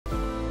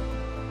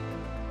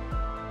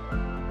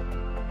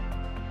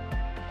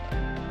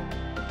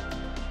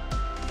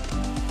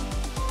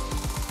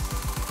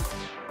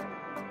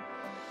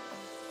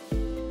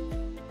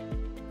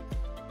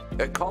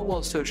At Caldwell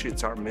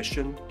Associates, our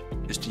mission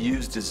is to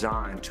use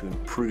design to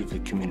improve the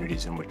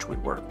communities in which we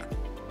work.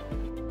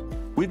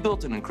 We've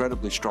built an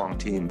incredibly strong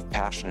team of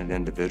passionate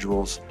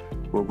individuals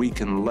where we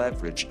can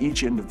leverage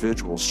each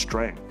individual's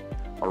strength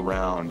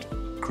around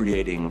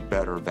creating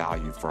better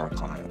value for our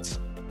clients.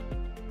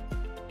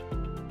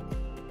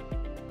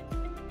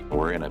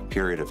 We're in a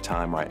period of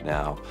time right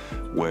now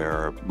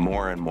where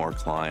more and more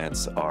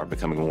clients are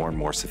becoming more and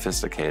more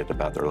sophisticated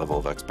about their level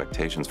of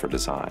expectations for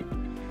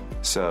design.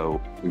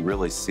 So we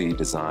really see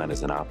design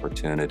as an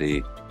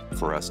opportunity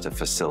for us to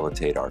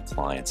facilitate our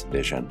clients'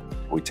 vision.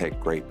 We take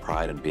great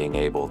pride in being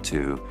able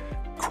to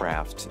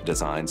craft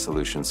design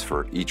solutions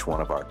for each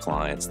one of our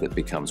clients that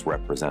becomes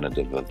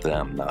representative of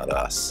them, not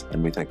us.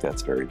 And we think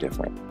that's very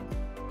different.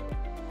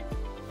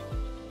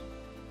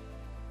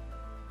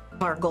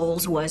 Our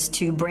goals was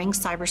to bring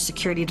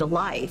cybersecurity to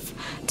life,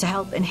 to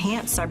help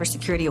enhance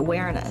cybersecurity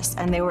awareness,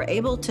 and they were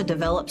able to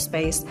develop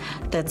space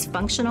that's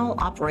functional,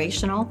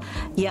 operational,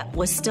 yet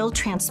was still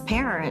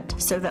transparent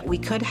so that we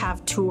could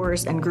have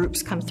tours and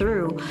groups come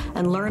through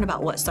and learn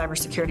about what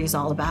cybersecurity is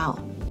all about.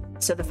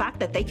 So the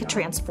fact that they could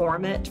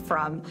transform it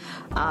from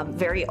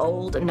very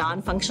old,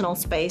 non-functional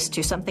space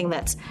to something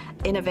that's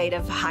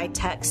innovative,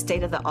 high-tech,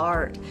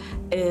 state-of-the-art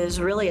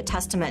is really a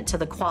testament to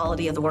the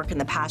quality of the work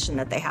and the passion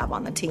that they have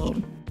on the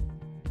team.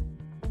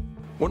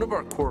 One of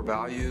our core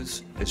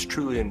values is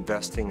truly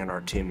investing in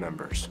our team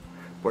members,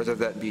 whether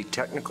that be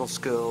technical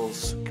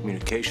skills,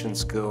 communication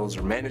skills,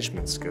 or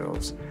management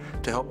skills,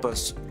 to help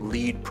us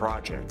lead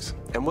projects.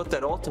 And what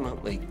that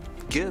ultimately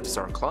gives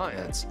our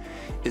clients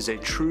is a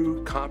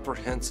true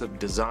comprehensive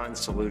design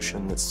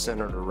solution that's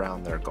centered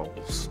around their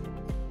goals.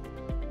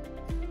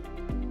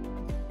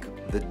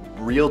 The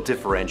real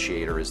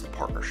differentiator is the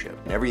partnership.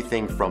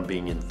 Everything from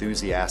being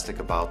enthusiastic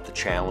about the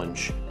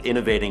challenge,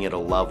 innovating at a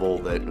level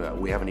that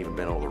we haven't even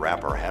been able to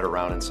wrap our head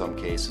around in some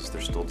cases.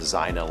 There's still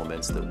design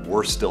elements that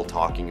we're still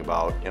talking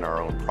about in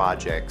our own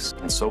projects.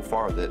 And so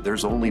far,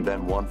 there's only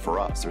been one for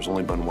us. There's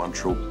only been one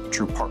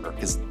true partner,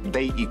 because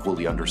they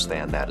equally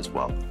understand that as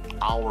well.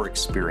 Our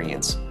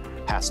experience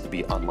has to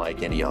be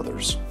unlike any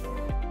others.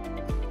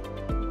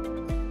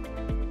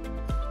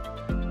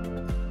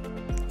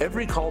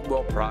 Every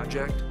Caldwell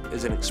project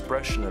is an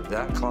expression of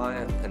that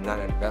client and that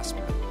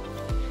investment.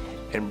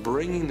 And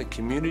bringing the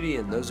community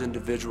and those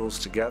individuals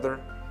together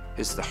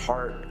is the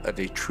heart of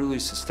a truly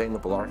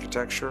sustainable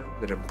architecture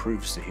that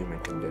improves the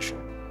human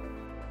condition.